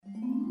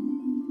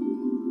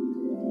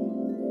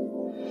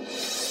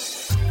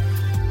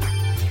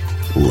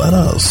Let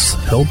us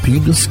help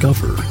you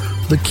discover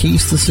the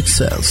keys to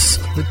success.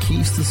 The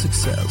keys to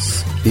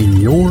success in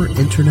your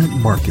internet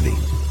marketing.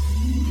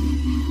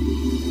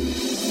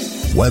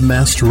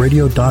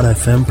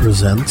 Webmasterradio.fm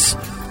presents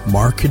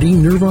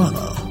Marketing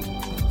Nirvana,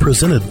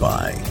 presented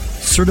by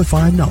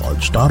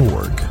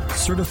CertifiedKnowledge.org.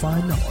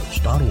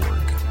 CertifiedKnowledge.org.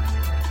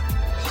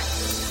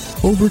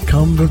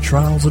 Overcome the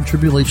trials and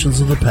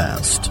tribulations of the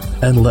past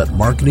and let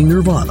Marketing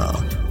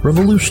Nirvana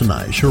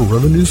revolutionize your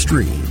revenue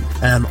stream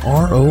and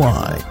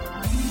ROI.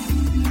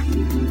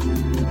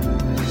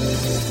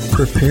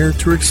 Prepare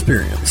to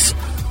experience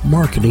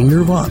Marketing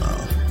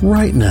Nirvana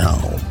right now.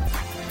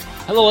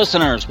 Hello,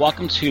 listeners.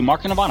 Welcome to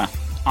Marketing Nirvana.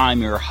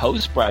 I'm your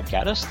host, Brad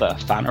Gaddis, the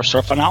founder of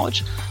Certified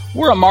Knowledge.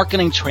 We're a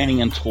marketing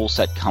training and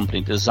toolset company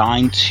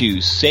designed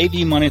to save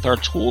you money with our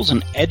tools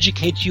and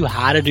educate you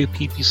how to do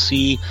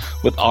PPC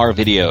with our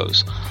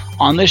videos.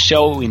 On this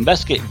show, we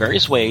investigate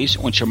various ways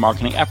in which your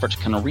marketing efforts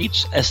can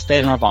reach a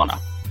state of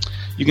nirvana.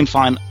 You can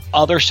find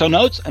other show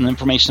notes and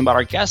information about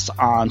our guests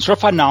on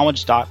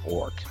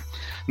CertifiedKnowledge.org.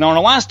 Now, in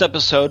our last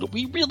episode,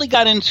 we really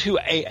got into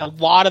a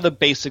lot of the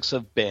basics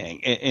of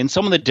Bing and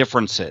some of the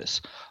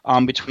differences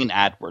between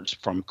AdWords,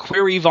 from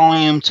query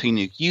volume to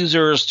unique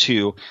users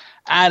to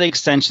ad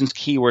extensions,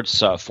 keywords,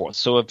 so forth.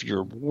 So if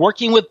you're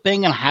working with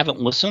Bing and haven't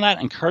listened to that,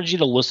 I encourage you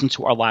to listen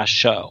to our last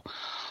show.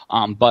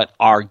 But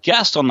our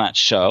guest on that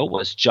show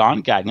was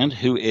John Gagnon,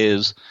 who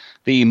is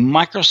the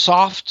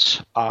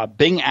Microsoft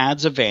Bing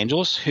Ads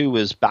evangelist, who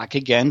is back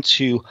again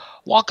to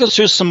walk us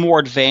through some more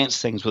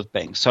advanced things with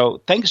Bing.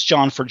 So thanks,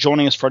 John, for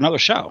joining us for another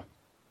show.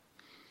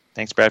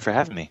 Thanks, Brad, for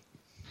having me.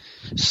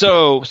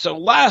 So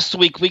last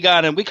week we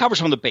covered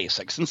some of the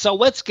basics, and so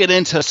let's get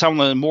into some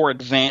of the more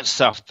advanced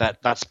stuff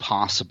that's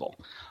possible.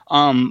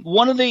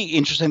 One of the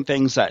interesting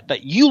things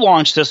that you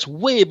launched this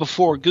way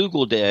before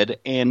Google did,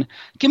 and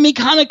can be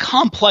kind of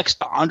complex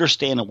to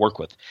understand and work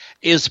with,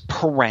 is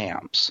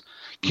params.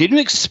 Can you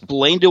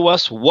explain to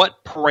us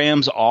what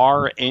params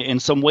are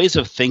and some ways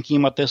of thinking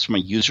about this from a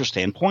user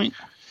standpoint?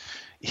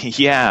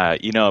 Yeah,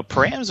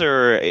 params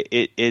are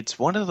it's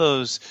one of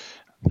those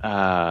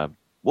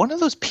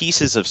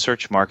pieces of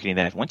search marketing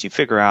that once you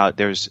figure out,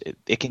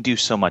 it can do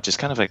so much. It's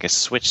kind of like a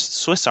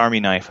Swiss Army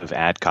knife of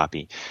ad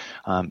copy.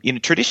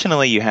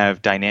 Traditionally you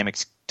have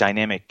dynamic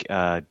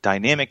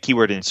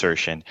keyword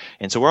insertion,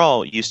 and so we're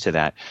all used to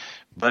that.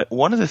 But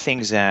one of the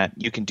things that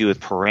you can do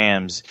with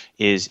params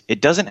is it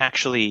doesn't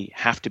actually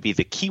have to be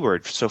the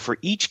keyword. So for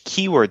each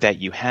keyword that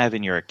you have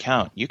in your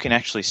account, you can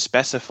actually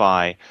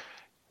specify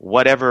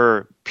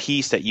whatever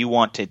piece that you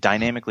want to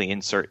dynamically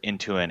insert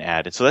into an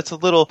ad. And so that's a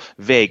little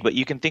vague, but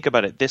you can think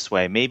about it this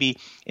way. Maybe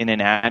in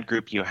an ad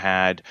group you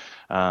had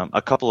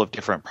a couple of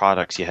different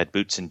products. You had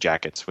boots and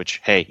jackets, which,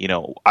 hey,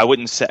 I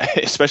wouldn't say,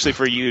 especially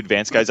for you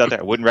advanced guys out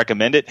there, I wouldn't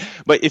recommend it.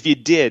 But if you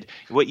did,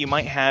 what you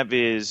might have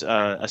is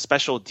a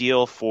special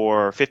deal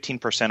for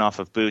 15% off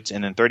of boots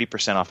and then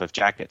 30% off of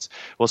jackets.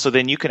 Well, so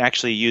then you can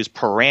actually use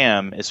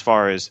param as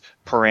far as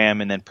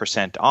param and then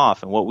percent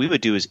off. And what we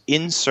would do is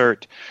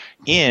insert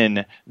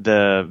in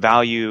the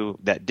value,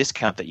 that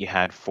discount that you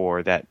had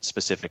for that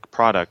specific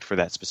product, for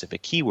that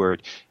specific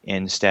keyword,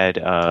 instead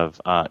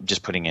of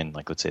just putting in,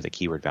 like, let's say, the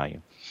keyword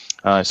value.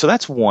 So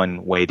that's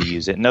one way to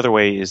use it. Another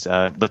way is,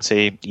 let's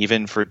say,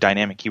 even for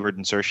dynamic keyword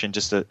insertion,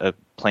 just a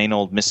plain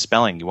old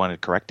misspelling, you want to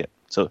correct it.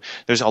 So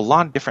there's a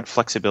lot of different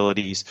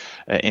flexibilities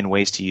in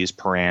ways to use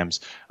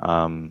params.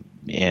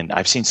 And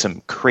I've seen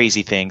some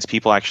crazy things.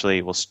 People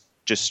actually will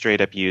just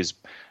straight up use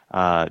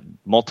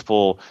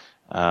multiple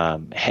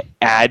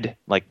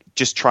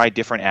just try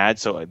different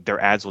ads. So their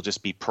ads will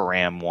just be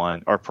param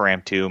 1 or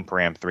param 2 and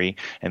param 3,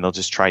 and they'll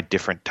just try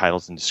different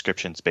titles and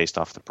descriptions based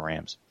off the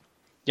params.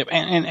 Yep,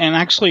 and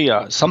actually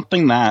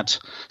something that,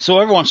 so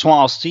every once in a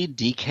while I'll see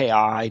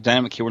DKI,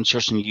 dynamic keyword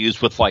insertion,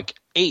 used with like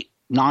 8,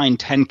 9,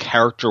 10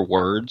 character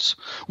words,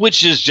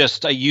 which is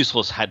just a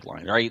useless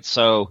headline, right?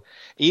 So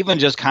even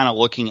just kind of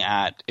looking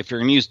at, if you're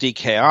going to use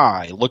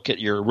DKI, look at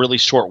your really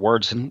short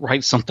words and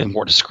write something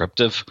more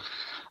descriptive.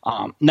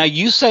 Now,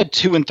 you said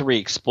 2 and 3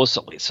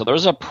 explicitly, so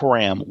there's a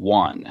param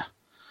 1,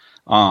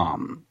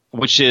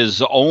 which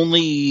is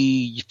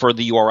only for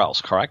the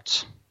URLs,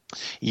 correct?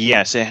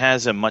 Yes, it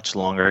has a much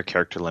longer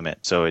character limit,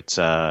 so it's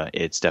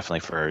definitely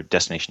for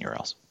destination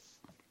URLs.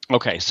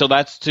 Okay, so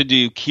that's to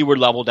do keyword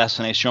level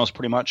destination URLs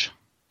pretty much?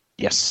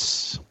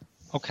 Yes.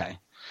 Okay.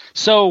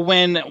 So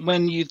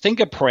when you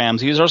think of params,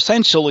 these are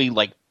essentially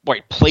like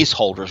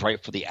placeholders,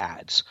 right, for the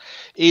ads.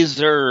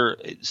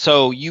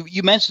 So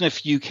you mentioned a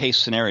few case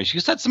scenarios.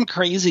 You said some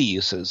crazy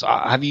uses.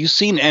 Have you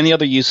seen any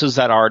other uses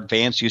that our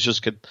advanced users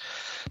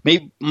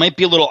might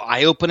be a little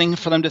eye-opening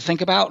for them to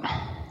think about?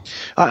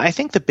 I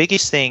think the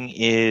biggest thing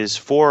is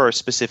for a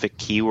specific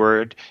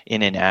keyword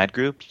in an ad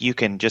group, you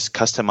can just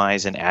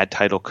customize an ad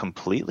title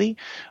completely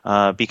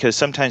because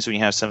sometimes when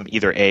you have some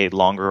either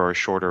longer or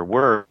shorter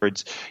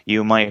words,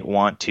 you might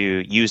want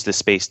to use the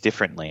space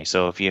differently.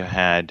 So if you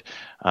had,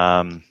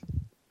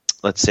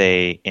 let's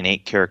say, an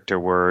 8-character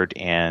word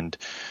and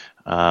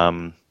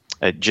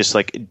just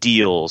like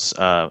deals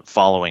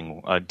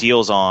following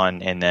deals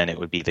on, and then it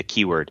would be the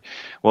keyword.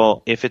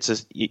 Well, if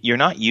you're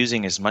not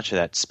using as much of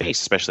that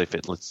space, especially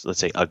if let's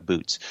say UGG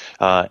boots,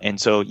 and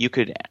so you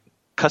could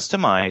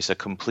customize a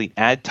complete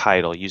ad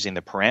title using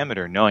the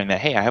parameter, knowing that,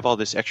 hey, I have all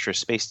this extra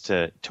space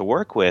to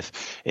work with,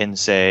 and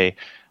say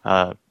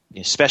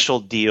special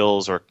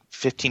deals or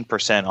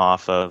 15%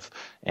 off of,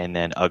 and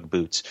then UGG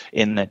boots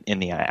in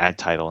the ad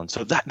title. And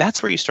so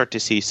that's where you start to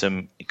see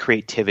some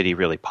creativity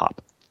really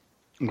pop.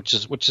 Which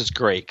is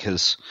great,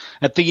 because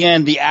at the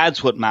end, the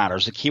ad's what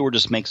matters. The keyword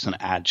just makes an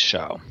ad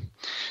show.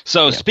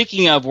 So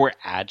Speaking of where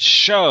ads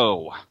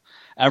show,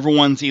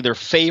 everyone's either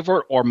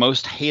favorite or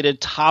most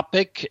hated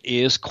topic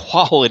is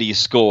quality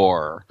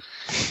score.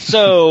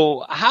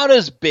 So how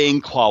does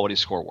Bing quality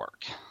score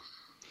work?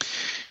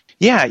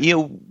 Yeah,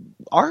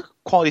 our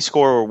quality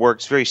score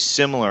works very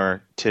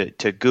similar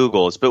to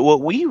Google's, but what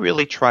we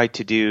really try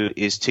to do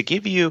is to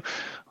give you,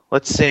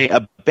 let's say,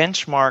 a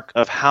benchmark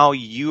of how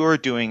you're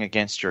doing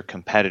against your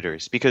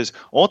competitors. Because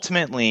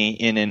ultimately,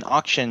 in an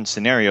auction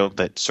scenario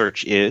that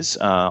search is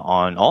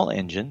on all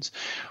engines,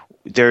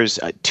 there's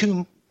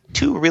two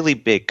really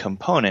big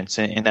components,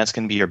 and that's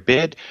going to be your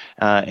bid,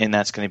 and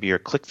that's going to be your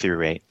click-through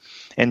rate.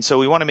 And so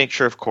we want to make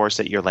sure, of course,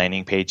 that your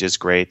landing page is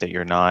great, that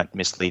you're not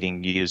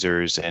misleading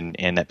users,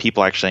 and that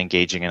people are actually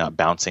engaging and not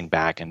bouncing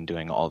back and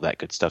doing all that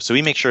good stuff. So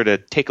we make sure to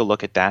take a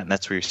look at that, and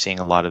that's where you're seeing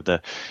a lot of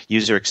the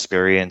user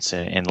experience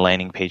and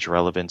landing page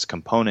relevance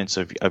components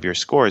of your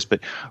scores.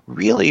 But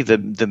really,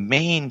 the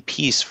main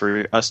piece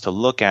for us to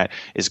look at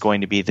is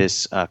going to be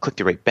this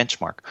click-through rate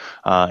benchmark,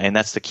 and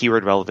that's the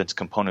keyword relevance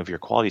component of your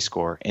quality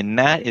score. And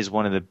that is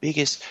one of the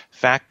biggest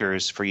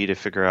factors for you to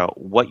figure out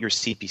what your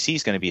CPC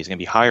is going to be. Is it going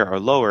to be higher or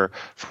lower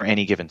for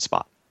any given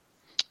spot?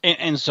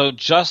 And so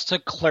just to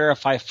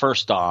clarify,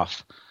 first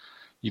off,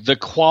 the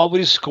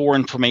quality score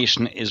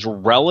information is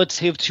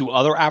relative to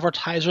other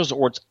advertisers,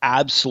 or it's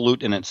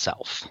absolute in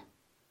itself?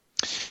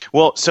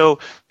 Well, so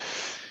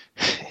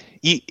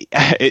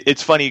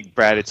it's funny,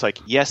 Brad. It's like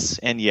yes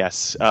and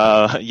yes.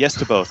 Yes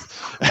to both.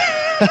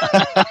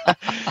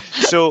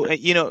 So,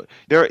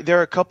 there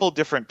are a couple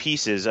different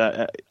pieces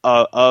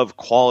of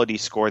quality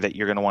score that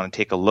you're going to want to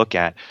take a look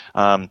at.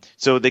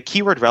 So the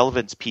keyword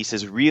relevance piece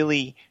is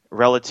really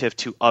relative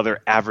to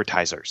other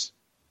advertisers.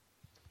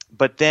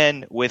 But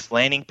then with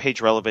landing page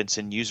relevance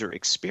and user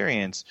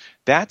experience,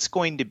 that's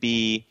going to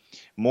be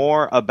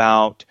more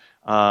about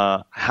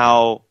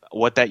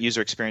what that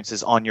user experience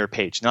is on your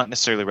page, not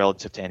necessarily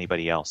relative to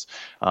anybody else.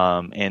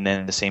 And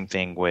then the same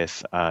thing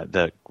with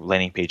the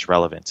landing page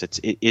relevance.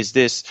 Does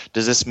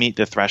this meet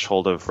the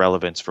threshold of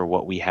relevance for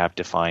what we have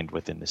defined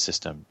within the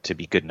system to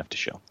be good enough to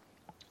show?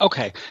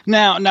 Okay.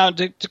 Now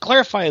to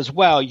clarify as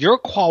well, your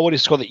quality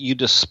score that you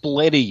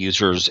display to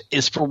users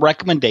is for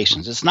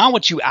recommendations. It's not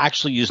what you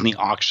actually use in the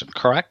auction,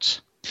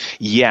 correct?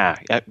 Yeah,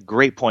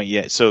 great point.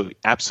 Yeah, so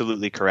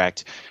absolutely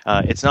correct.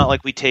 It's not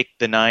like we take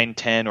the 9,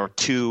 10, or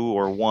 2,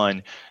 or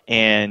 1,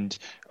 and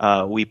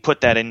we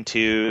put that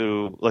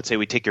into, let's say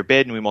we take your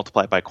bid and we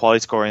multiply it by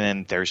quality score, and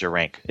then there's your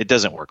rank. It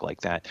doesn't work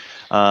like that.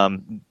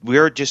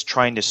 We're just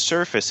trying to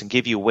surface and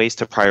give you ways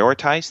to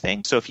prioritize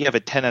things. So if you have a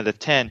 10 out of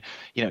 10,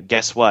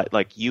 guess what?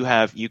 Like you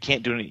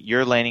can't do it.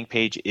 Your landing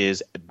page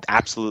is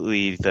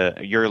absolutely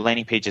your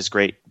landing page is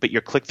great, but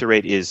your click-through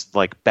rate is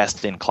like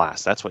best in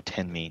class. That's what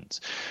 10 means.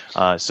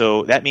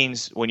 So that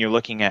means when you're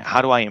looking at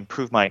how do I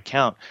improve my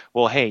account,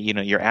 well, hey,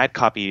 your ad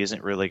copy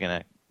isn't really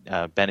going to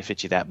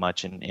benefit you that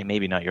much, and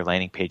maybe not your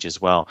landing page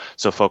as well.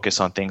 So focus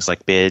on things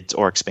like bids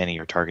or expanding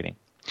your targeting.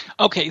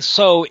 Okay,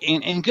 so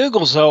in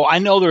Google, though, I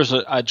know there's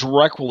a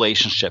direct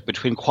relationship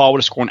between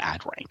quality score and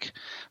ad rank,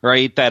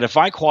 right? That if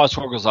my quality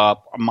score goes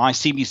up, my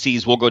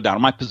CPCs will go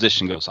down, my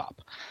position goes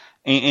up.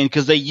 And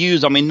because they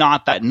use,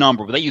 not that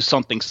number, but they use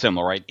something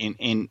similar, right,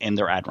 in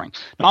their ad rank.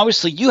 Now,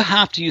 obviously, you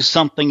have to use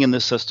something in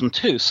this system,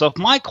 too. So if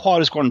my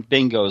quality score on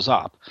Bing goes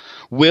up,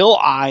 will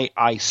I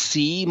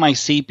see my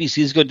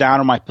CPCs go down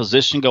or my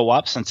position go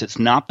up since it's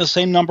not the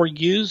same number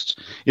used?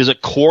 Does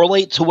it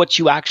correlate to what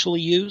you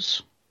actually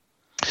use?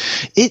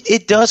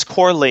 It does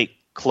correlate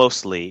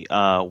closely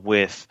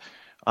with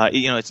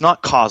it's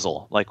not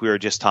causal like we were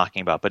just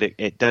talking about, but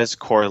it does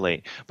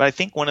correlate. But I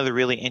think one of the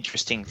really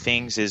interesting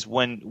things is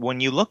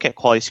when you look at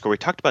quality score, we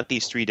talked about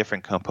these 3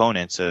 different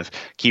components of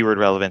keyword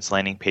relevance,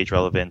 landing page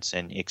relevance,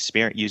 and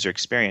user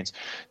experience.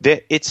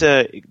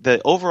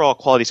 The overall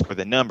quality score,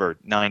 the number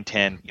 9,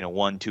 10,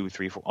 1, 2,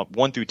 3, 4,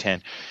 1 through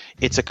 10,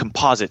 it's a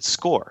composite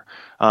score.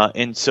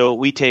 And so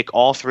we take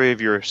all 3 of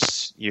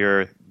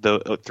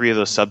the 3 of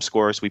those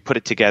sub-scores, we put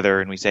it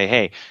together, and we say,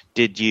 hey,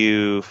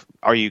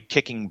 are you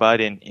kicking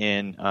butt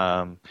in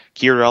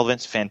keyword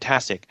relevance?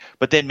 Fantastic.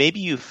 But then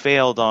maybe you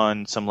failed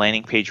on some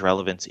landing page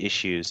relevance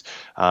issues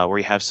where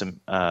you have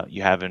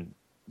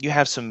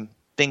some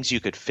things you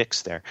could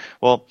fix there.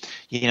 Well,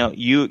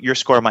 your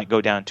score might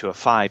go down to a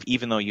 5,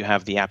 even though you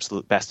have the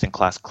absolute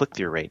best-in-class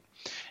click-through rate.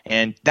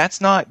 And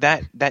that's not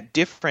that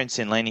difference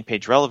in landing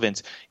page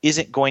relevance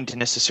isn't going to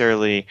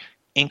necessarily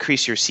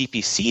increase your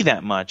CPC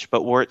that much,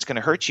 but where it's going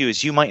to hurt you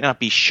is you might not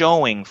be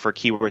showing for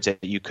keywords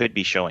that you could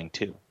be showing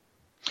too.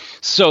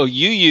 So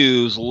you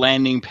use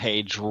landing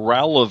page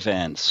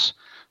relevance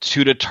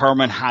to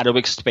determine how to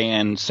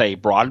expand, say,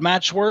 broad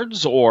match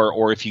words,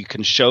 or if you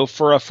can show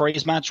for a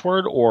phrase match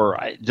word, or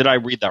did I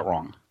read that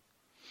wrong?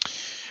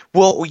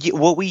 Well,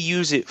 what we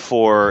use it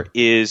for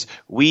is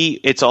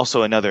it's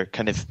also another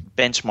kind of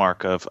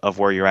benchmark of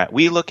where you're at.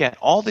 We look at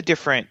all the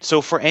different,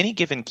 so for any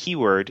given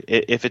keyword,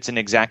 if it's an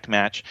exact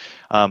match,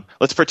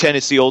 let's pretend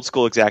it's the old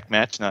school exact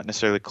match, not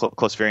necessarily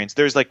close variants.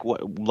 There's like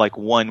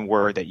one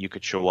word that you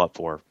could show up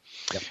for.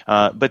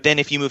 Yep. But then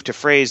if you move to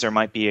phrase, there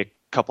might be a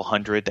couple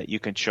hundred that you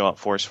can show up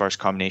for as far as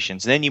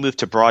combinations. And then you move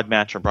to broad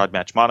match or broad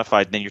match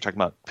modified, and then you're talking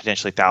about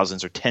potentially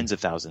thousands or tens of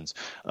thousands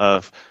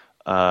of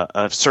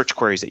search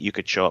queries that you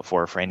could show up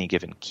for any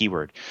given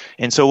keyword.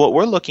 And so what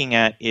we're looking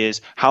at is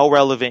how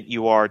relevant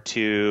you are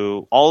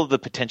to all of the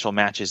potential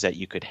matches that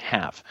you could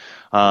have.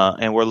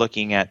 And we're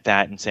looking at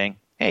that and saying,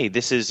 hey,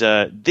 this is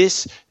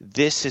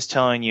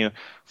telling you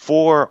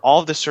for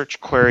all of the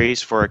search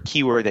queries for a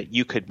keyword that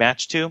you could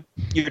match to,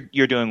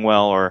 you're doing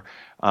well, or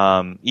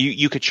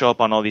you could show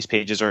up on all these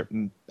pages, or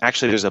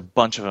actually there's a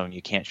bunch of them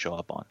you can't show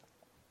up on.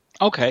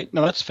 Okay,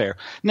 no, that's fair.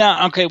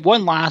 Now, okay,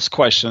 one last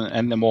question,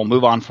 and then we'll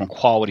move on from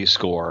quality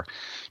score.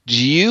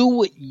 Do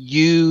you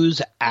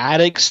use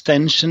ad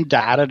extension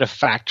data to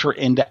factor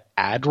into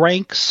ad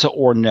ranks,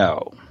 or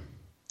no?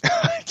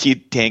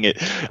 Dang it!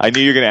 I knew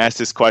you were going to ask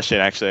this question.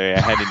 Actually, I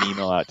had an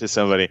email out to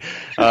somebody.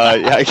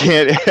 I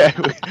can't.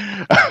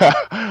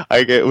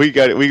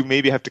 We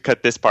maybe have to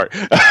cut this part.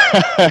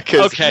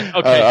 Okay.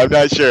 I'm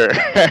not sure.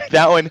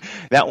 that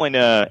one.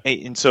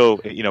 And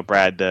so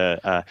Brad,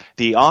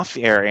 the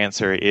off-air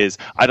answer is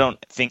I don't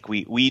think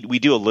we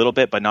do a little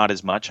bit, but not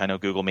as much. I know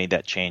Google made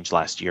that change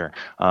last year,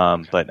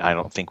 but I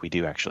don't think we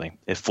do actually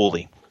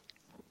fully.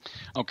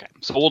 Okay,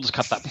 so we'll just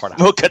cut that part out.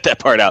 We'll cut that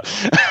part out.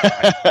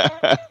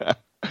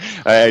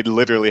 I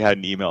literally had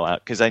an email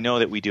out because I know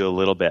that we do a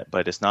little bit,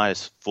 but it's not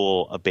as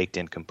full a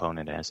baked-in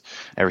component as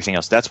everything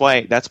else. That's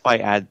why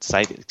ad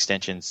site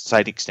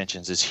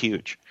extensions is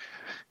huge.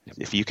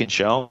 If you can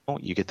show,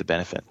 you get the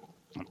benefit.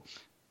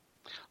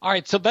 All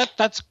right, so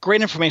that's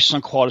great information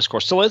on quality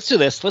score. So let's do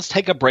this. Let's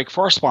take a break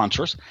for our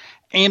sponsors,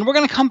 and we're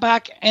going to come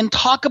back and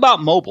talk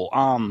about mobile.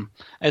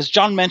 As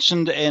John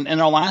mentioned in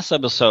our last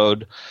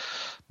episode,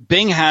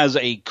 Bing has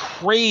a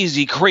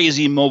crazy,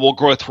 crazy mobile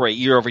growth rate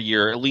year over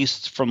year, at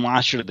least from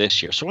last year to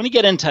this year. So we're going to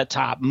get into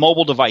top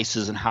mobile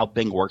devices and how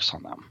Bing works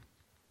on them.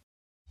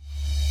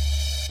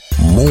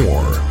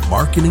 More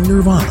Marketing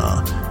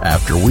Nirvana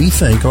after we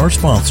thank our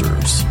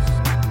sponsors.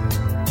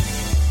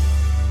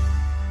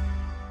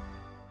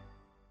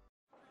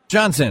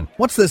 Johnson,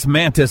 what's this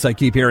Mantis I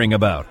keep hearing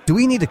about? Do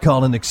we need to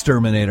call an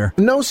exterminator?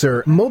 No,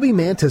 sir. Moby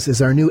Mantis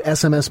is our new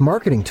SMS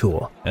marketing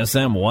tool.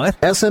 SM what?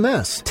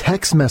 SMS,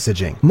 text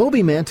messaging.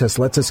 Moby Mantis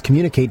lets us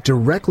communicate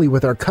directly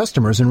with our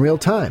customers in real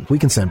time. We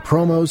can send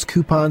promos,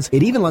 coupons.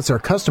 It even lets our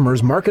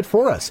customers market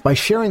for us by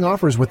sharing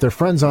offers with their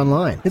friends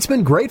online. It's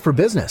been great for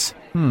business.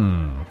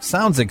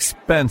 Sounds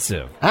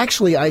expensive.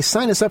 Actually, I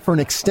signed us up for an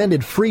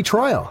extended free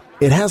trial.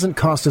 It hasn't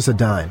cost us a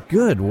dime.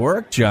 Good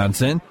work,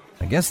 Johnson.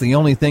 I guess the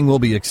only thing we'll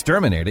be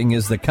exterminating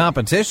is the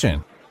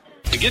competition.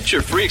 To get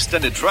your free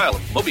extended trial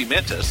of Moby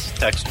Mantis,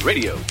 text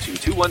radio to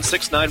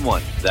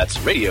 21691. That's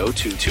radio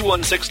to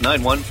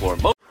 21691 for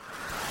Moby.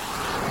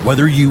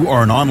 Whether you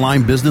are an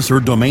online business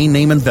or domain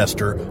name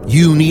investor,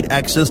 you need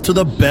access to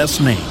the best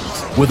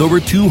names. With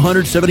over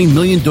 270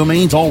 million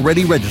domains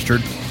already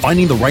registered,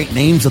 finding the right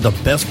names at the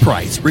best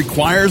price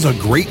requires a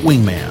great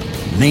wingman.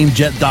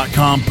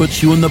 Namejet.com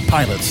puts you in the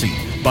pilot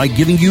seat by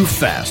giving you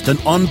fast and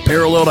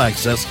unparalleled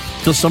access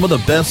to some of the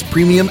best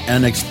premium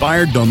and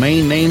expired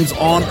domain names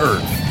on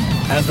earth.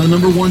 As the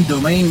 #1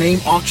 domain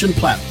name auction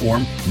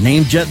platform,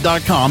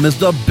 Namejet.com is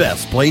the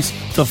best place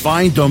to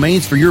find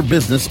domains for your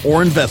business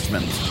or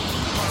investments.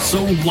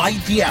 So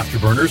light the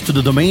afterburners to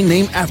the domain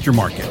name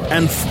aftermarket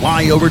and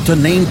fly over to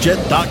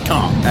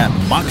Namejet.com at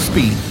Mach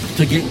speed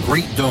to get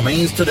great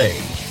domains today.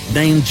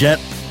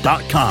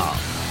 Namejet.com.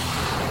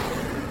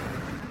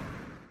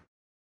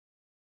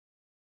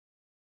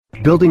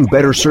 Building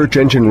better search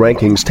engine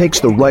rankings takes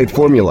the right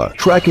formula.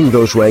 Tracking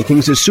those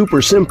rankings is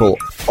super simple.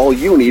 All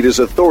you need is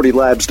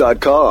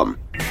AuthorityLabs.com.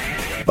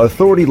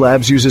 Authority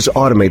Labs uses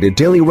automated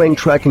daily rank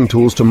tracking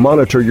tools to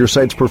monitor your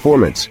site's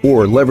performance,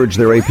 or leverage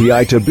their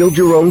API to build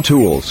your own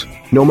tools.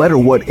 No matter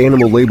what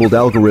animal-labeled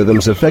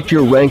algorithms affect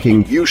your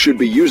ranking, you should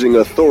be using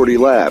Authority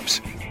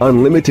Labs.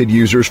 Unlimited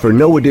users for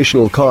no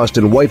additional cost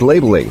and white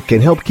labeling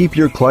can help keep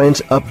your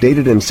clients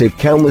updated and save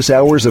countless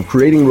hours of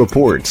creating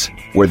reports.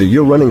 Whether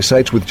you're running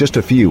sites with just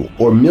a few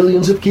or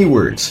millions of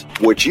keywords,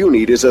 what you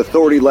need is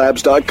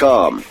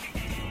AuthorityLabs.com.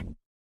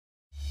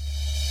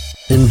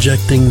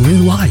 Injecting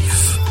new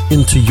life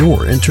into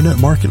your internet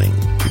marketing.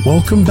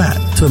 Welcome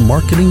back to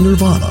Marketing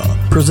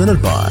Nirvana,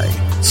 presented by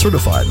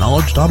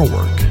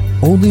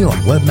CertifiedKnowledge.org, only on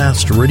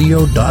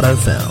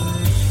WebmasterRadio.fm.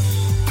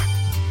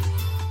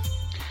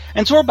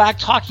 And so we're back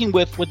talking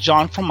with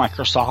John from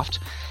Microsoft.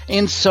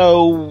 And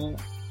so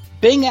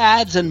Bing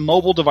ads and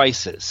mobile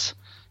devices.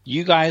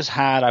 you guys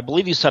had, I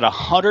believe you said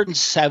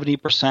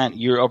 170%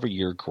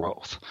 year-over-year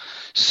growth.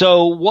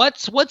 So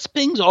what's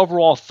Bing's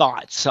overall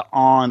thoughts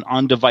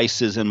on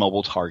devices and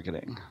mobile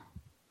targeting?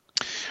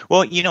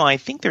 Well, I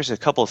think there's a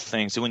couple of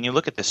things. When you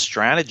look at the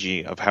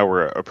strategy of how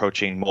we're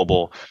approaching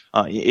mobile,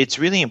 it's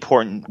really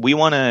important. We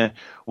want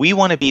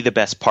to be the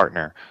best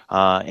partner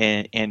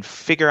and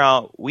figure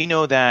out. We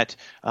know that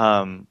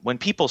when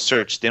people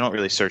search, they don't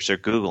really search; they're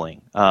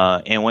Googling,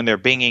 and when they're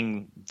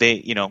binging,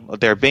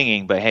 they're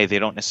binging, but hey, they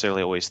don't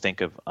necessarily always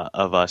think of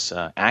us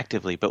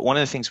actively. But one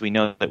of the things we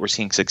know that we're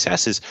seeing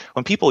success is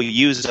when people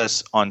use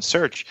us on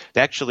search,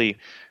 they actually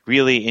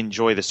really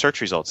enjoy the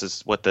search results. This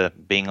is what the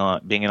Bing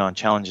It On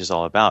Challenge is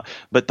all about.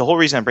 But the whole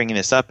reason I'm bringing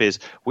this up is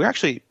we're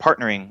actually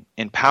partnering,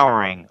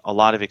 empowering a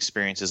lot of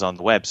experiences on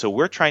the web. So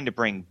we're trying to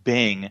bring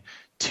Bing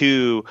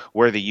to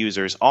where the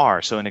users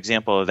are. So an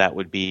example of that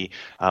would be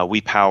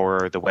we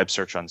power the web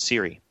search on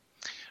Siri.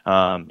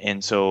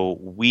 And so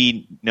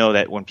we know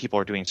that when people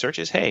are doing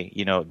searches, hey,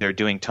 they're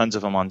doing tons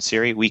of them on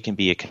Siri. We can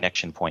be a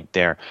connection point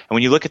there. And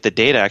when you look at the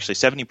data, actually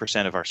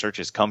 70% of our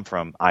searches come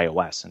from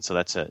iOS. And so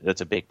that's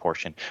a big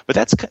portion. But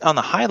that's on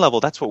the high level,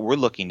 that's what we're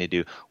looking to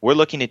do. We're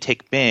looking to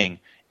take Bing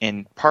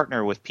and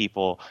partner with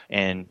people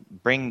and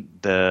bring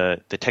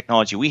the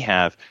technology we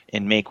have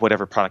and make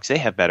whatever products they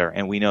have better.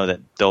 And we know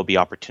that there'll be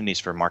opportunities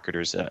for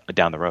marketers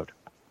down the road.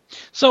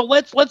 So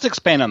let's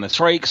expand on this,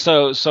 right?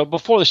 So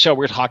before the show, we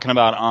were talking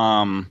about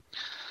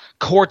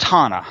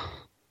Cortana,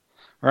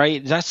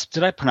 right?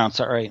 Did I pronounce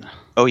that right?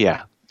 Oh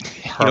yeah.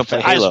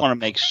 Perfect. I just want to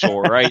make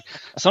sure, right?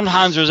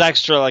 Sometimes there's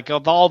extra, like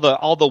of all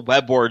the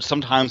web words.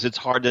 Sometimes it's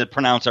hard to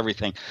pronounce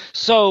everything.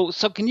 So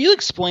can you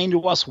explain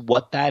to us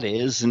what that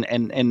is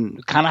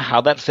and kind of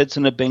how that fits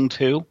into Bing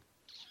too?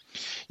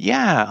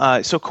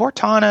 Yeah. So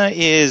Cortana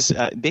is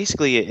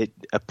basically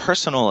a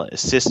personal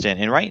assistant,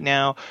 and right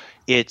now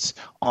it's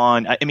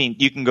on. I mean,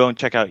 you can go and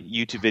check out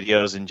YouTube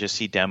videos and just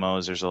see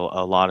demos. There's a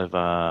lot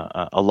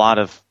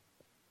of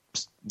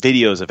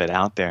videos of it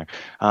out there.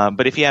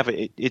 But if you have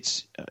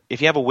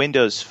a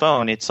Windows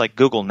phone, it's like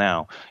Google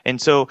Now.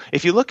 And so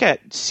if you look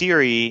at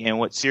Siri, and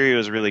what Siri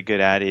was really good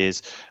at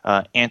is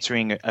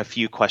answering a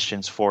few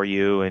questions for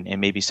you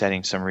and maybe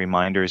setting some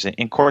reminders.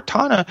 And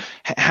Cortana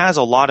has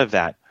a lot of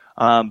that.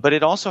 But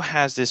it also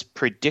has this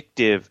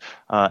predictive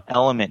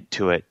element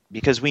to it,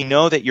 because we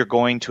know that you're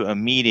going to a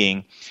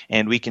meeting,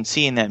 and we can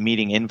see in that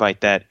meeting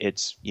invite that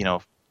it's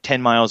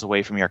 10 miles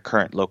away from your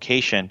current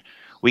location.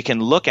 We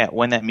can look at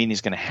when that meeting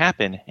is going to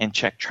happen and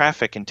check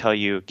traffic and tell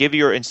you,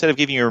 instead of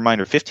giving you a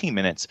reminder 15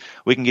 minutes,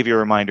 we can give you a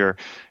reminder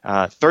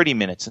 30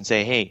 minutes and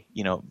say, hey,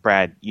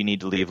 Brad, you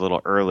need to leave a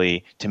little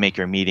early to make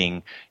your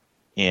meeting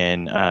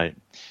in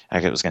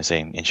I was going to say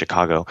in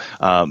Chicago,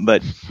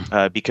 but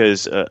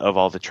because of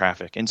all the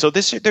traffic. And so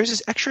there's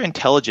this extra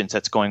intelligence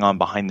that's going on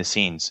behind the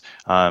scenes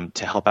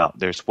to help out.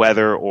 There's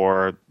weather,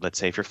 or let's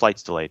say if your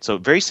flight's delayed. So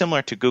very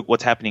similar to Google,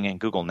 what's happening in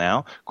Google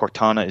Now,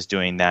 Cortana is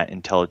doing that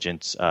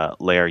intelligence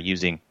layer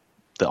using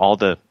all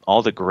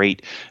the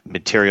great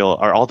material,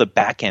 or all the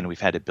back end we've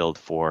had to build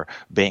for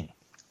Bing.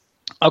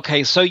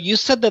 Okay, so you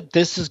said that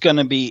this is going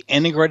to be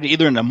integrated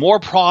either into more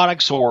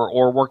products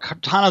or where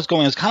Cortana's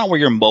going is kind of where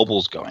your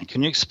mobile's going.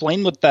 Can you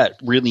explain what that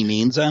really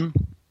means then?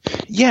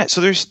 Yeah, so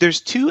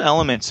there's two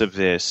elements of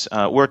this.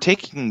 We're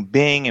taking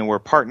Bing and we're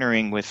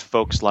partnering with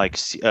folks like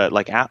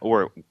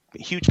or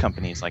huge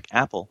companies like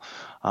Apple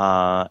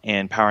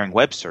and powering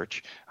web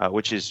search,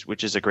 which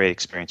is a great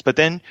experience. But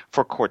then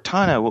for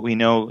Cortana, what we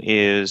know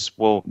is,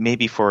 well,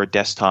 maybe for a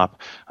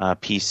desktop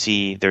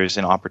PC, there's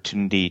an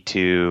opportunity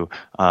to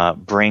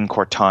bring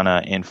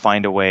Cortana and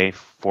find a way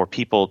for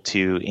people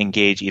to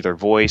engage either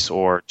voice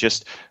or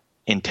just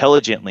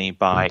intelligently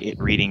by it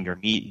reading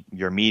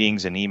your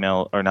meetings and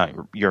email, or not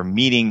your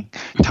meeting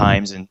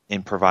times,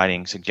 and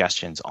providing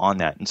suggestions on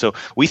that. And so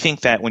we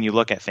think that when you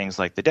look at things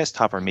like the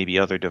desktop or maybe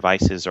other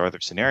devices or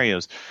other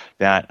scenarios,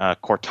 that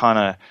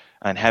Cortana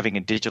and having a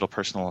digital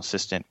personal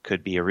assistant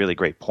could be a really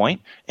great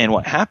point. And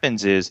what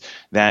happens is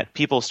that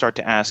people start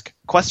to ask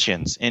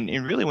questions. And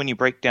really, when you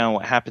break down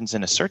what happens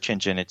in a search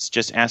engine, it's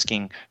just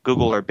asking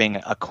Google or Bing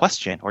a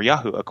question, or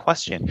Yahoo a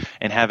question,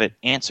 and have it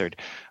answered.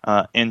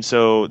 And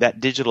so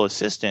that digital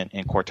assistant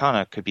in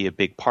Cortana could be a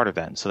big part of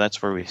that. And so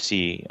that's where we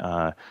see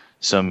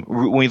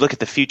when we look at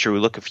the future, we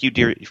look a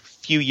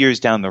few years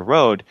down the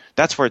road,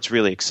 that's where it's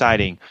really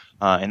exciting.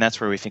 And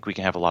that's where we think we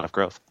can have a lot of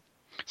growth.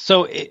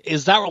 So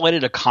is that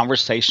related to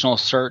conversational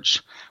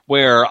search,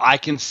 where I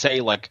can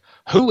say, like,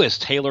 who is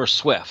Taylor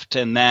Swift?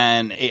 And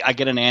then I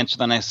get an answer.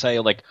 Then I say,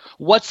 like,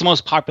 what's the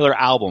most popular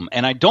album?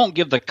 And I don't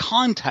give the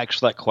context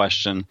for that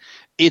question.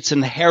 It's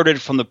inherited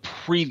from the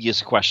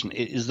previous question.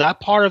 Is that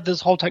part of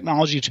this whole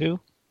technology too?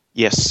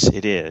 Yes,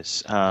 it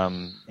is.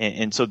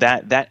 And so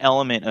that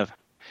element of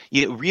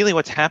really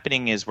what's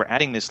happening is we're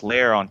adding this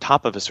layer on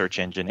top of a search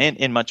engine,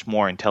 and much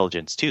more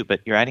intelligence too,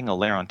 but you're adding a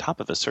layer on top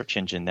of a search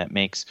engine that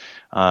makes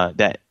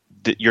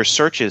your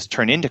searches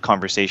turn into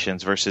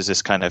conversations versus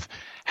this kind of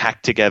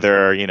hacked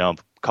together,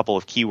 couple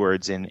of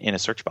keywords in a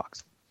search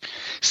box.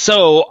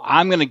 So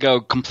I'm going to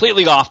go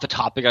completely off the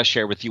topic I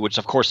shared with you, which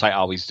of course I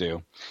always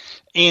do,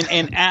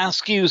 and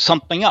ask you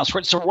something else.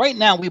 Right? So right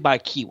now we buy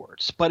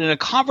keywords, but in a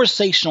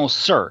conversational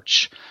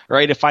search,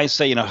 right? If I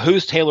say,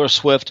 who's Taylor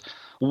Swift,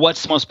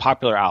 what's the most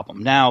popular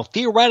album? Now,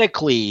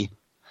 theoretically,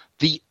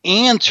 the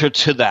answer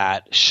to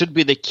that should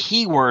be the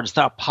keywords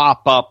that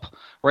pop up,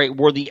 right,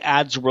 where the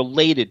ad's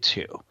related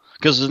to.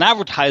 Because as an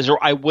advertiser,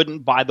 I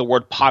wouldn't buy the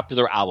word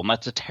popular album.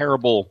 That's a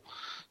terrible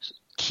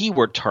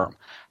keyword term.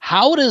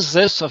 How does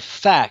this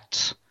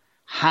affect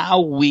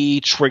how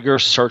we trigger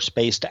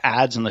search-based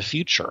ads in the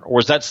future? Or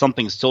is that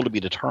something still to be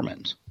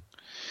determined?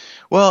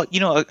 Well,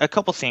 a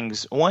couple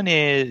things. One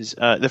is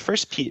the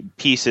first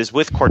piece is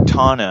with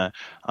Cortana.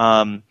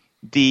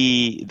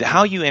 The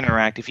how you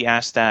interact. If you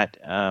ask that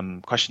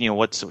question,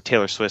 what's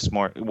Taylor Swift's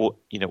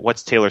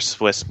what's Taylor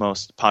Swift's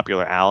most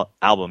popular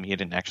album? You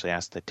didn't actually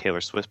ask the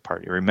Taylor Swift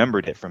part. You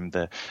remembered it from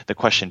the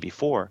question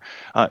before.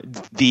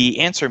 The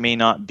answer may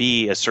not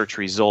be a search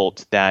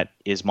result that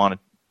is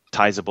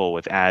monetizable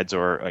with ads,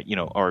 or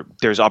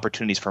there's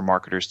opportunities for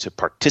marketers to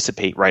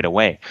participate right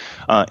away.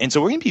 And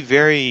so we're going to be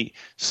very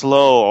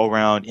slow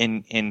around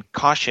and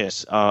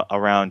cautious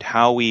around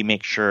how we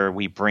make sure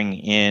we bring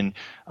in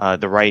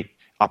the right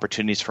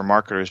opportunities for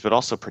marketers, but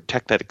also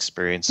protect that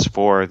experience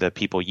for the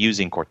people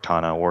using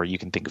Cortana, or you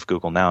can think of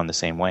Google Now in the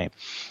same way.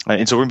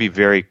 And so we're going to be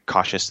very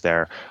cautious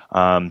there.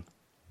 I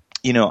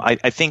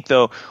think,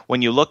 though,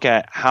 when you look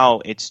at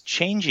how it's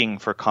changing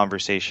for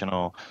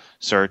conversational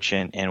search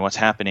and what's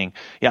happening,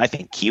 I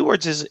think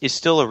keywords is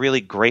still a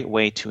really great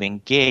way to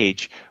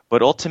engage,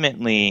 but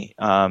ultimately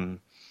there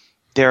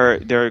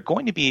are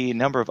going to be a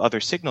number of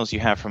other signals you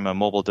have from a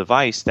mobile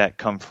device that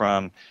come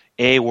from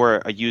A, where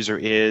a user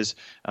is,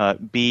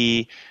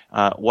 B,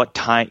 what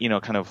time,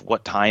 kind of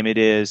what time it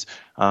is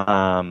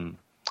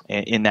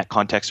in that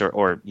context,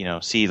 or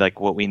C,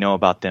 like what we know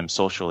about them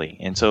socially.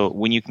 And so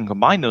when you can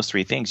combine those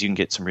three things, you can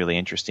get some really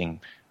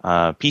interesting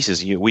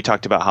pieces. We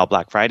talked about how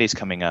Black Friday is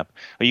coming up.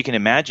 You can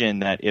imagine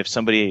that if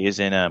somebody is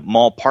in a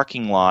mall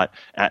parking lot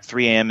at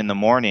 3 a.m. in the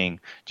morning,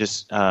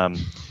 just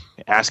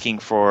asking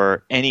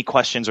for any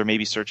questions or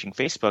maybe searching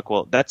Facebook,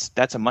 well,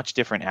 that's a much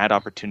different ad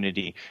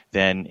opportunity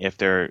than if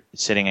they're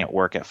sitting at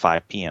work at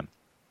 5 p.m.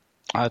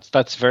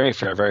 That's very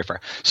fair, very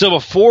fair. So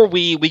before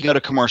we go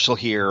to commercial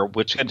here,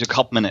 which in a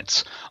couple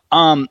minutes,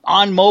 on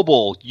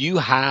mobile, you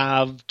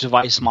have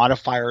device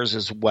modifiers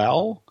as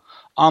well.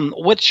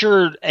 What's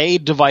your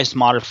device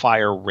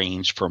modifier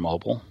range for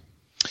mobile?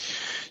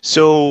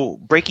 So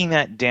breaking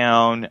that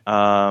down,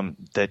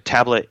 the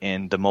tablet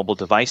and the mobile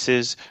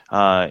devices,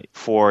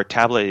 for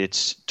tablet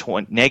it's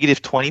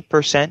negative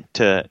 20%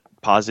 to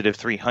positive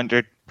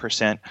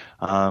 300%,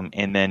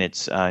 and then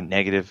it's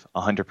negative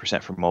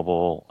 100% for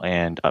mobile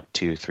and up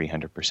to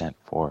 300%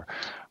 for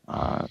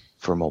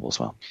mobile as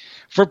well.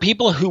 For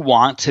people who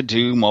want to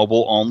do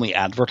mobile-only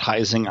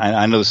advertising,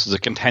 I know this is a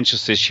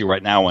contentious issue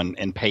right now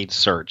in paid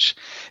search.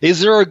 Is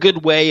there a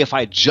good way if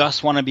I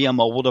just want to be on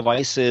mobile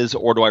devices,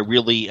 or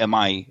am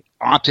I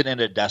opted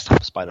into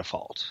desktops by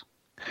default?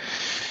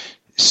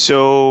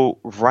 So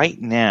right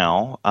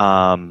now,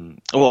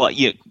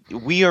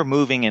 we are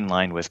moving in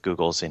line with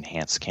Google's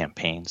enhanced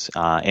campaigns,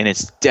 and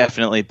it's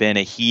definitely been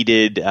a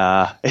heated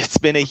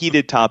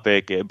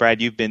topic.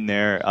 Brad, you've been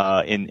there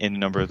in a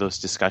number of those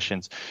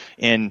discussions,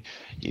 and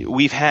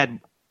we've had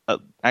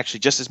actually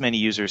just as many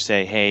users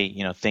say, hey,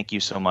 thank you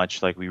so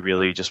much. Like, we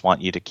really just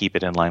want you to keep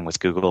it in line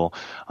with Google.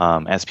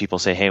 As people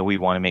say, hey, we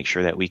want to make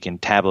sure that we can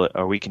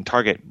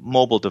target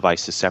mobile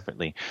devices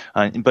separately.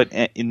 But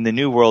in the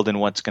new world, and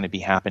what's going to be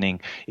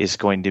happening is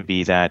going to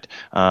be that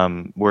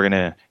we're going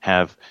to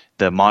have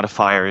the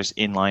modifiers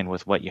in line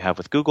with what you have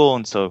with Google.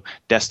 And so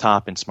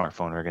desktop and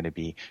smartphone are going to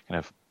be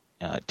kind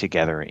of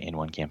together in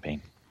one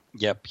campaign.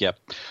 Yep.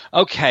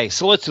 Okay,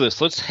 so let's do this.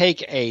 Let's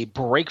take a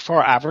break for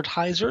our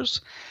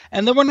advertisers,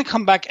 and then we're going to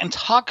come back and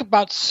talk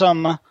about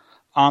some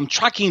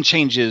tracking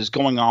changes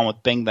going on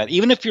with Bing that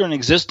even if you're an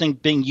existing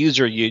Bing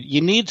user, you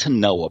need to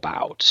know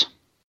about.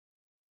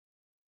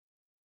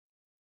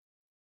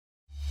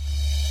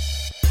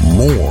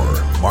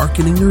 More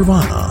Marketing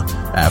Nirvana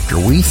after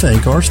we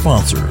thank our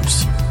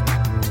sponsors.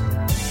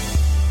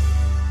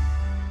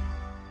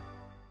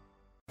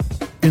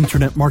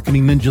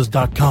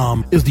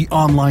 InternetMarketingNinjas.com is the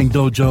online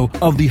dojo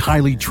of the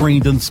highly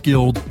trained and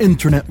skilled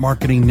Internet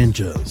Marketing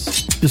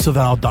Ninjas.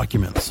 Disavow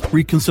documents,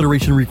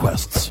 reconsideration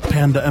requests,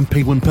 Panda and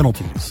Penguin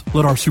penalties.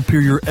 Let our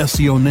superior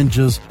SEO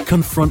ninjas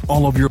confront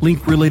all of your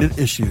link-related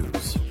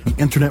issues. The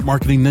Internet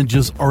Marketing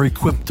Ninjas are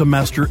equipped to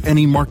master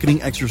any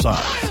marketing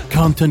exercise,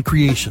 content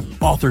creation,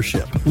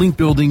 authorship, link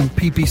building,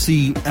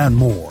 PPC, and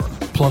more.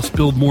 Plus,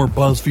 build more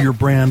buzz for your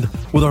brand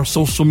with our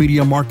social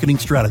media marketing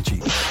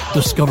strategies.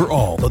 Discover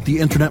all that the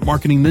Internet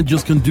Marketing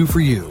Ninjas can do for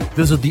you.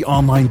 Visit the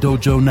online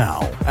dojo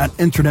now at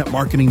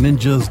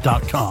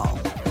InternetMarketingNinjas.com.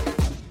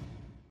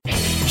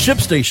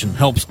 ShipStation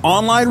helps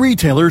online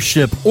retailers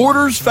ship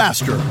orders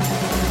faster.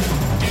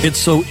 It's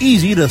so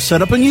easy to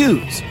set up and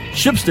use.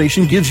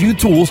 ShipStation gives you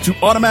tools to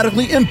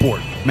automatically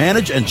import,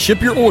 manage, and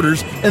ship your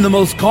orders in the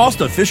most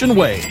cost-efficient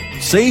way.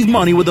 Save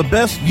money with the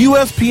best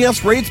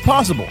USPS rates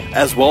possible,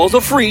 as well as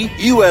a free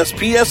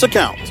USPS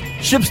account.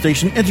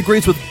 ShipStation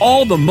integrates with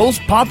all the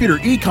most popular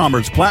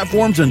e-commerce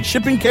platforms and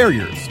shipping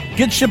carriers.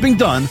 Get shipping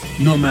done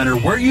no matter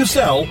where you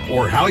sell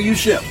or how you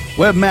ship.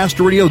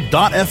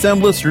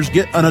 WebmasterRadio.fm listeners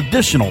get an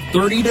additional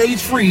 30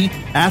 days free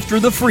after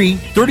the free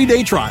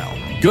 30-day trial.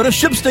 Go to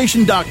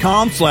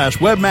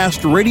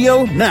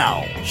ShipStation.com/WebmasterRadio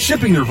now.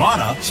 Shipping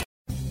Nirvana.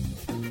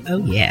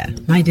 Oh yeah,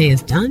 my day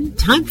is done.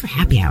 Time for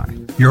happy hour.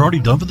 You're already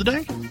done for the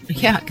day?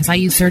 Yeah, because I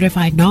use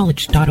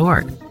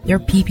CertifiedKnowledge.org. Their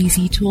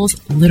PPC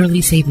tools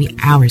literally save me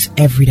hours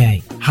every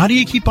day. How do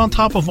you keep on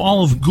top of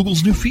all of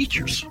Google's new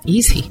features?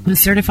 Easy. With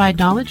Certified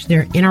Knowledge,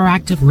 their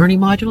interactive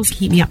learning modules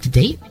keep me up to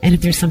date. And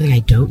if there's something I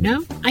don't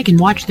know, I can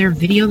watch their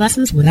video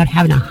lessons without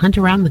having to hunt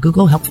around the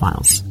Google Help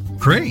files.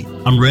 Great.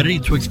 I'm ready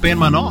to expand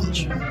my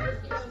knowledge.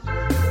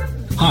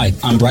 Hi,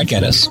 I'm Brad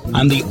Geddes.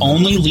 I'm the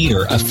only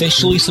leader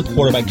officially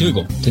supported by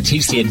Google to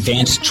teach the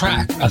advanced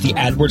track of the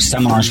AdWords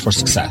Seminars for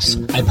Success.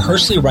 I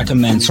personally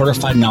recommend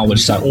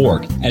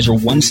CertifiedKnowledge.org as your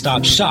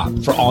one-stop shop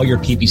for all your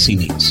PPC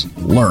needs.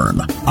 Learn,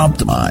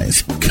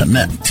 optimize,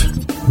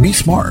 connect. Be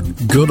smart.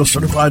 Go to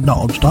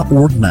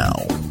CertifiedKnowledge.org now.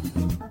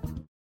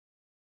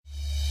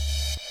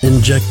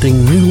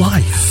 Injecting new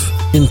life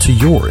into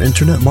your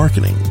internet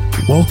marketing.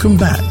 Welcome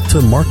back to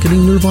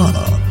Marketing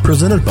Nirvana,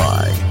 presented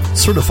by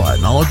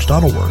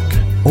CertifiedKnowledge.org.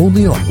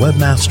 Only on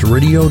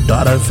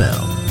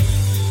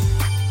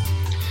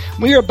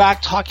WebmasterRadio.fm. We are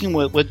back talking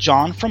with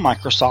John from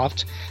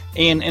Microsoft.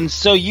 And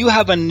so you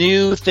have a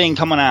new thing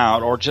coming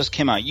out, or just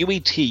came out,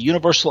 UET,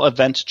 Universal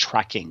Event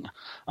Tracking.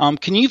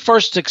 Can you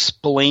first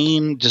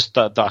explain just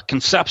the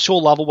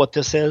conceptual level what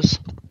this is?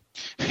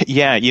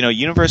 Yeah,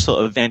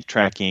 Universal Event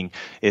Tracking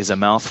is a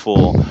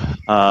mouthful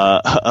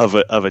of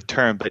a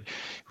term, but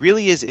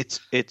really it's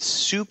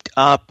souped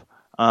up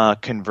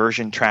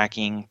conversion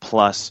tracking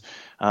plus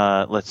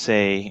let's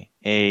say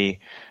a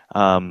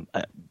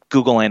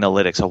Google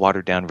Analytics, a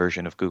watered down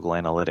version of Google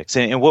Analytics.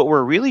 And what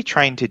we're really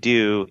trying to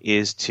do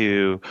is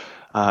to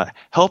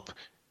help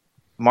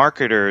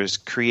marketers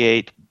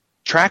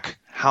track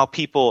how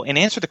people, and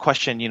answer the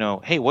question,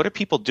 hey, what are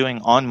people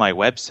doing on my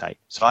website?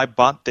 So I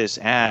bought this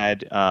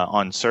ad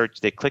on search.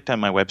 They clicked on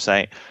my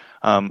website.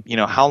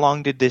 How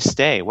long did this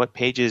stay? What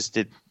pages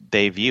did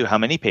they view? How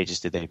many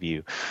pages did they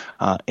view?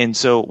 And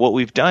so what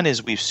we've done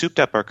is we've souped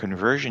up our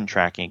conversion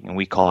tracking, and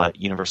we call it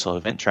Universal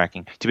Event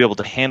Tracking, to be able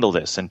to handle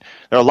this. And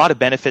there are a lot of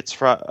benefits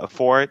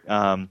for it.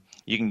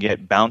 You can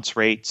get bounce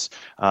rates,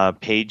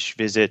 page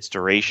visits,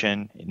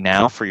 duration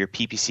now for your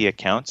PPC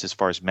accounts as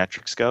far as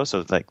metrics go.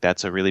 So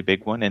that's a really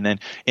big one. And then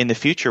in the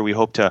future, we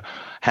hope to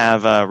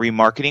have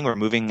remarketing. We're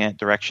moving in that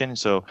direction.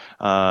 So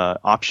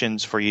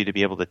options for you to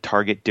be able to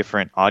target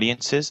different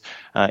audiences.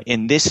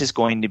 And this is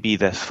going to be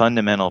the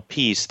fundamental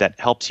piece that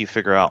helps you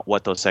figure out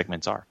what those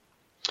segments are.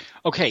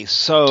 Okay,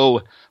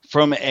 so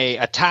from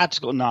a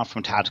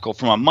tactical,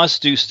 from a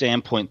must-do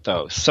standpoint,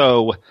 though.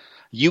 So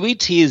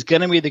UET is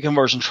going to be the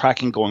conversion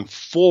tracking going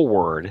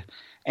forward.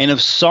 And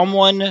if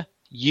someone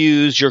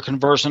used your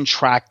conversion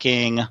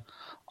tracking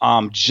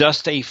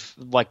just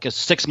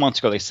 6 months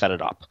ago, they set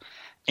it up,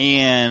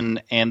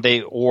 and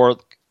they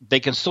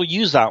can still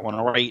use that one,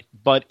 all right?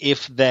 But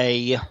if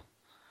they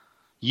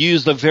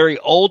use the very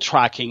old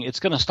tracking, it's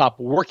going to stop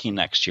working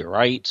next year,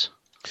 right?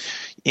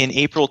 In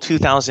April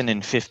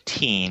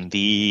 2015,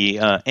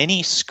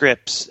 any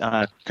scripts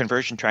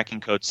conversion tracking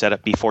code set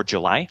up before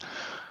July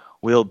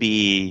will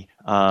be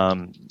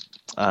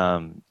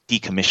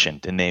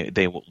decommissioned, and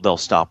they'll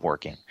stop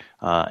working.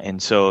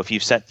 And so if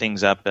you've set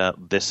things up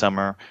this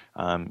summer,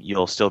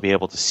 you'll still be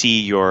able to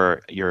see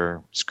your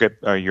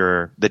script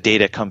or the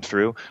data come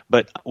through.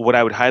 But what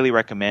I would highly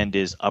recommend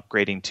is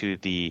upgrading to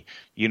the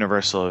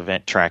Universal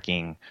Event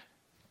Tracking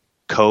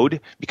code,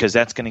 because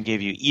that's going to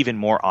give you even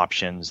more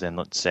options than,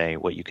 let's say,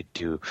 what you could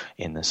do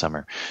in the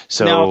summer.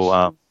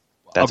 So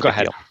that's go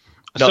ahead. Deal.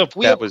 So if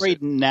we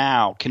upgrade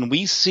now, can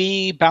we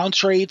see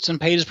bounce rates and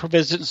pages per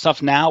visit and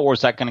stuff now, or is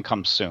that going to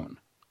come soon?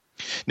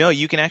 No,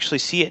 you can actually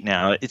see it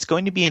now. It's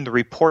going to be in the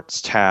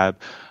Reports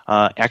tab.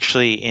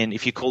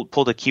 If you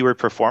pull the keyword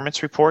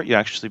performance report, you'll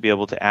actually be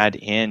able to add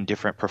in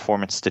different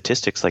performance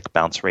statistics like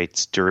bounce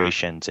rates,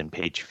 durations, and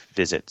page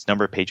visits,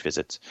 number of page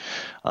visits,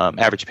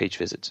 average page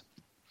visits.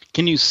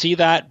 Can you see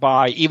that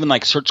by even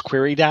search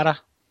query data?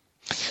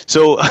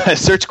 So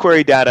search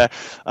query data,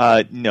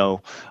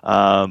 no,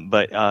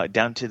 but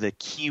down to the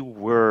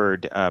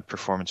keyword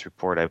performance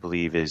report, I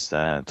believe, is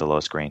the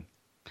lowest grade.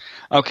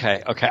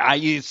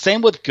 Okay.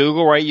 Same with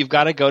Google, right? You've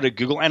got to go to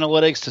Google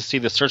Analytics to see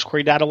the search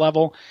query data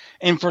level,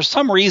 and for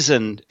some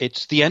reason,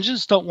 the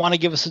engines don't want to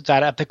give us the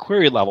data at the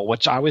query level,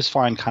 which I always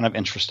find kind of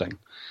interesting.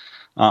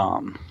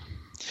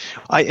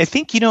 I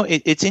think,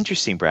 it's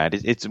interesting, Brad.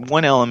 It's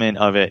one element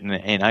of it,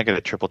 and I got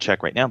to triple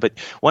check right now, but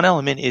one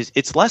element is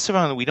it's less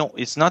around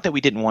it's not that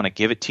we didn't want to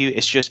give it to you.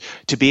 It's just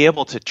to be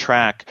able to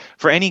track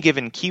for any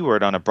given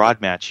keyword on a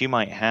broad match. You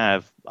might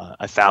have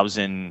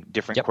 1,000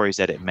 different queries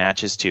that it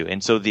matches to,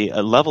 and so the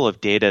level of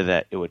data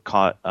that it would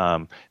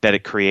that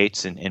it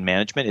creates in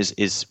management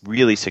is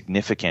really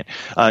significant.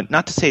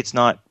 Not to say it's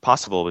not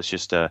possible; it's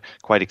just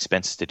quite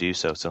expensive to do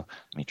so. So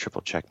let me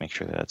triple check, make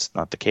sure that that's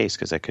not the case,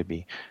 because that could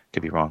be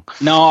wrong.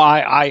 No,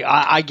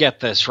 I get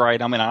this,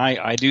 right? I mean,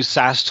 I do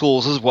SaaS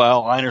tools as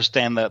well. I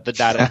understand the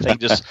data thing.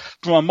 Just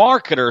from a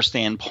marketer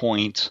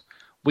standpoint,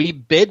 we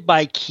bid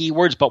by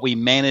keywords, but we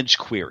manage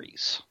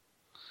queries.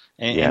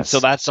 And so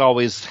that's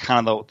always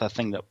kind of the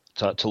thing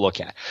to look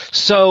at.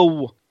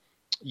 So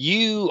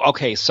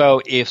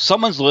so if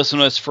someone's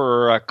listening to us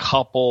for a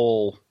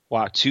couple,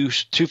 two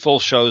full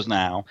shows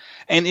now,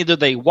 and either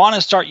they want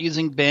to start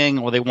using Bing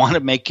or they want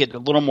to make it a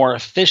little more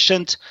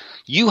efficient,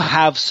 you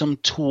have some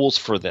tools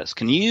for this.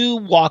 Can you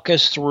walk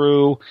us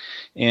through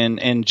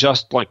in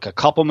just like a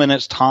couple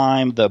minutes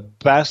time the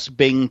best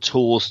Bing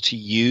tools to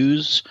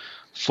use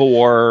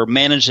for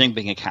managing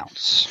Bing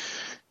accounts?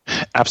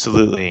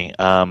 Absolutely.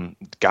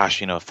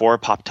 Four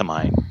pop to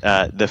mind.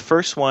 The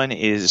first one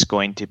is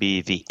going to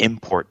be the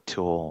import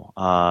tool.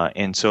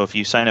 And so if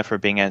you sign up for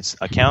Bing Ads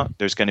account,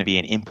 there's going to be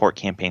an import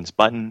campaigns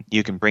button.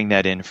 You can bring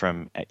that in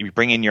you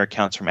bring in your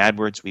accounts from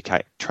AdWords. We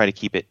try to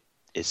keep it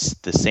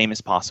the same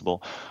as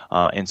possible.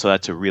 And so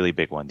that's a really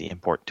big one, the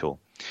import tool.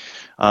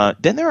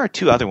 Then there are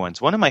two other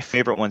ones. One of my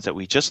favorite ones that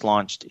we just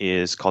launched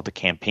is called the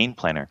Campaign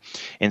Planner.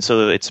 And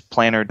so it's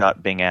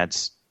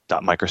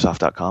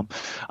planner.bingads.microsoft.com,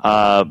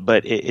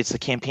 but it's the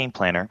Campaign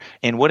Planner.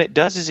 And what it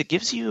does is it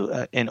gives you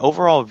an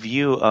overall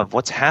view of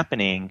what's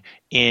happening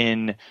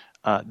in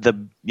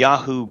the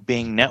Yahoo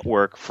Bing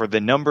network for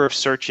the number of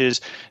searches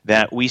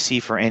that we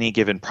see for any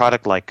given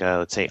product, like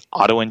let's say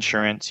auto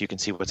insurance. You can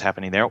see what's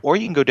happening there, or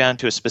you can go down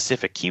to a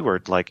specific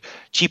keyword like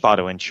cheap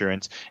auto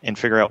insurance and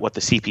figure out what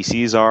the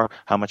CPCs are,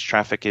 how much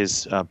traffic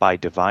is by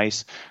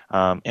device,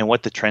 and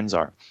what the trends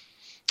are.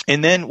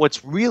 And then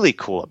what's really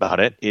cool about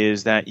it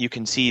is that you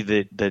can see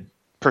the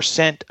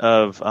percent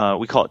of,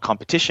 we call it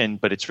competition,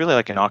 but it's really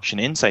like an auction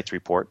insights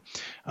report,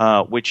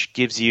 which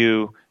gives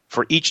you,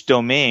 for each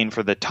domain,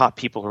 for the top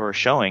people who are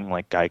showing,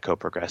 like Geico,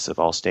 Progressive,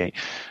 Allstate,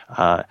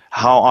 how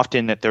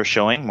often that they're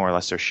showing, more or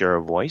less their share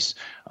of voice,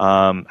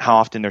 how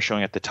often they're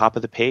showing at the top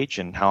of the page,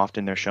 and how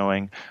often they're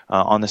showing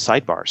on the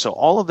sidebar. So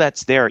all of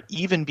that's there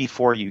even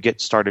before you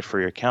get started for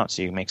your account,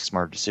 so you can make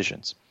smarter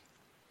decisions.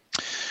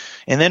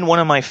 And then one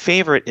of my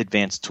favorite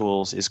advanced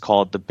tools is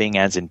called the Bing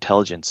Ads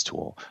Intelligence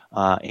tool.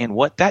 And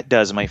what that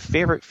does, my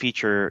favorite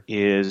feature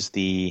is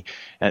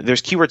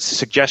there's keyword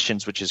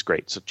suggestions, which is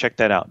great. So check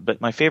that out.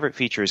 But my favorite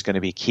feature is going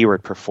to be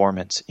keyword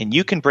performance. And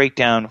you can break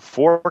down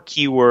 4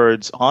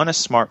 keywords on a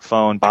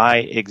smartphone by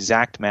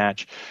exact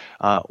match.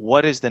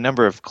 What is the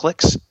number of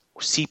clicks,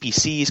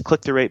 CPCs,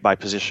 click-through rate by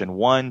position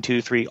 1,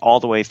 2, 3,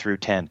 all the way through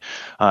 10,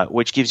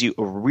 which gives you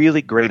a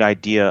really great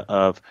idea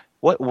of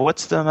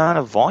what's the amount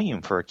of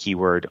volume for a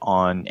keyword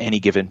on any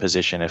given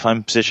position. If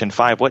I'm position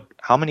 5,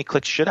 how many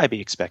clicks should I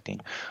be expecting?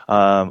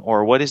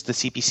 Or what is the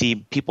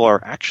CPC people are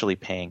actually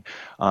paying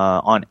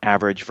on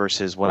average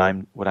versus what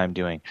I'm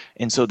doing?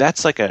 And so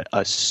that's like a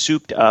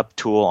souped up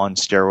tool on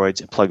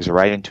steroids. It plugs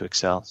right into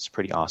Excel. It's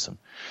pretty awesome.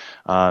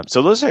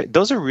 So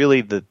those are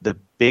really the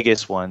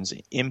biggest ones: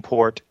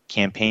 Import,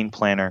 Campaign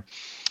Planner,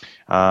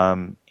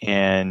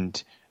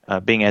 and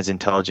Bing Ads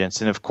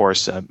Intelligence, and of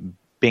course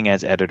Bing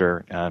Ads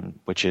Editor,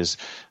 which is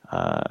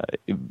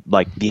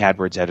like the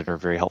AdWords editor,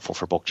 very helpful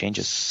for bulk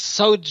changes.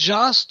 So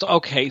just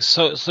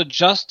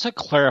to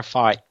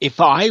clarify, if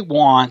I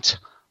want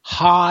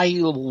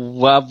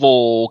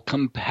high-level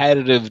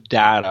competitive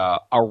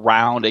data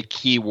around a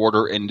keyword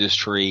or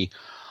industry,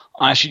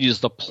 I should use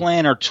the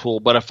Planner tool.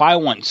 But if I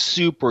want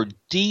super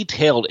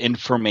detailed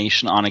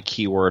information on a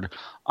keyword,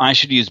 I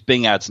should use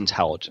Bing Ads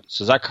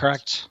Intelligence. Is that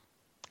correct?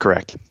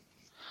 Correct.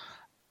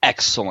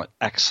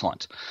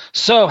 Excellent.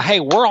 So, hey,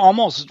 we're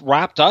almost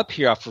wrapped up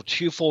here after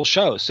 2 full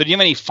shows. So do you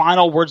have any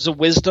final words of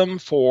wisdom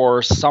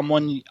for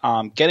someone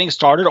getting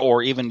started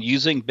or even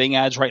using Bing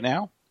Ads right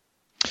now?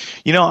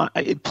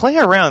 Play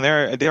around.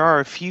 There are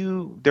a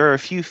few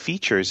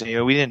features.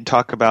 We didn't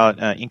talk about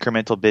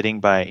incremental bidding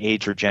by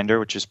age or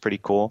gender, which is pretty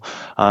cool.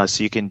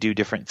 So you can do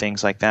different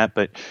things like that.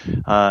 But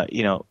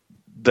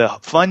the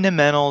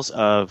fundamentals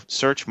of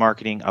search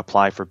marketing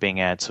apply for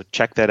Bing Ads. So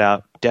check that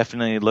out.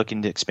 Definitely look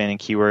into expanding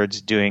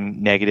keywords,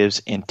 doing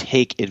negatives, and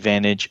take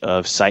advantage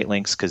of site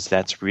links, because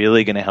that's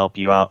really going to help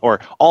you out, or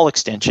all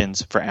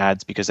extensions for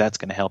ads, because that's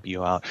going to help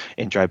you out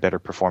and drive better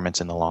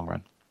performance in the long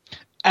run.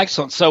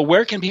 Excellent. So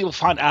where can people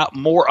find out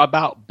more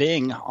about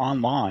Bing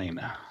online?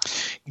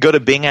 Go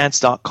to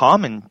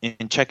bingads.com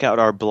and check out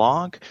our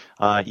blog.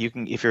 You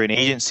can, if you're an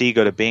agency,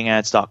 go to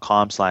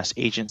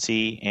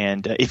bingads.com/agency.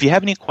 And if you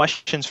have any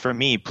questions for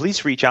me,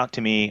 please reach out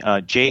to me,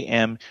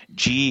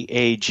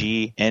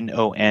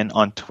 JMGAGNON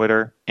on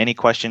Twitter. Any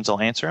questions, I'll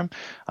answer them.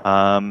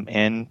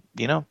 And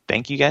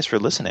thank you guys for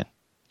listening.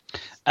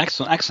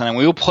 Excellent. And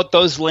we will put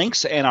those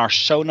links in our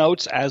show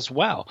notes as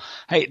well.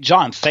 Hey,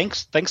 John,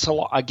 thanks a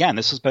lot. Again,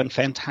 this has been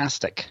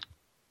fantastic.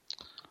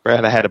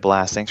 Brad, I had a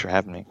blast. Thanks for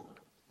having me.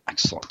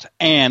 Excellent.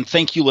 And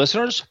thank you,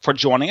 listeners, for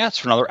joining us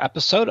for another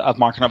episode of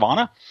Market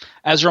Nirvana.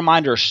 As a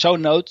reminder, show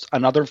notes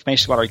and other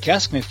information about our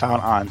guests can be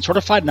found on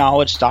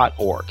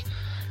certifiedknowledge.org.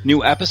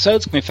 New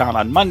episodes can be found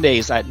on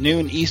Mondays at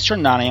noon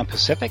Eastern, 9 a.m.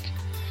 Pacific.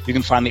 You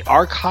can find the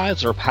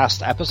archives or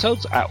past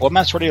episodes at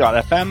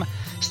webmasterradio.fm,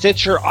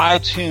 Stitcher,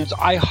 iTunes,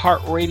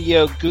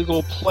 iHeartRadio,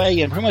 Google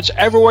Play, and pretty much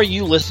everywhere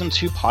you listen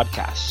to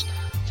podcasts.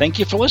 Thank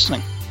you for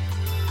listening.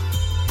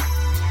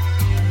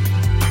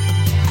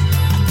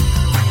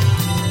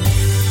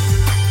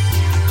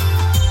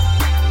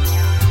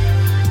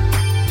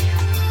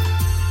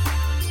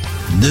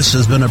 This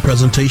has been a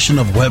presentation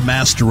of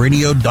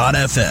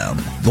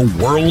WebmasterRadio.fm,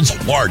 the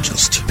world's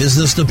largest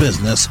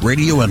business-to-business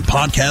radio and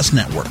podcast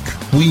network.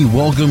 We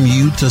welcome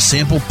you to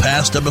sample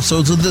past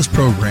episodes of this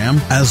program,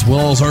 as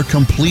well as our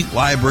complete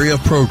library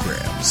of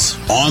programs,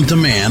 on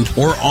demand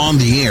or on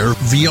the air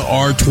via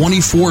our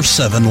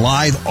 24/7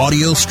 live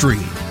audio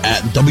stream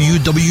at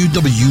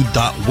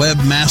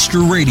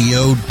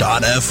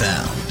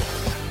www.webmasterradio.fm.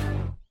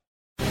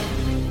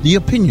 The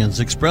opinions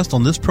expressed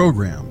on this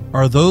program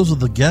are those of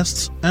the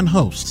guests and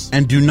hosts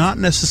and do not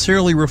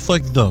necessarily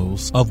reflect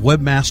those of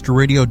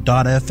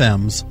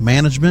WebmasterRadio.fm's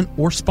management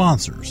or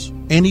sponsors.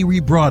 Any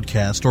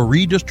rebroadcast or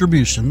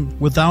redistribution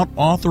without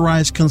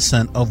authorized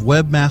consent of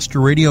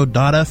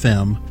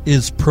WebmasterRadio.fm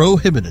is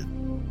prohibited.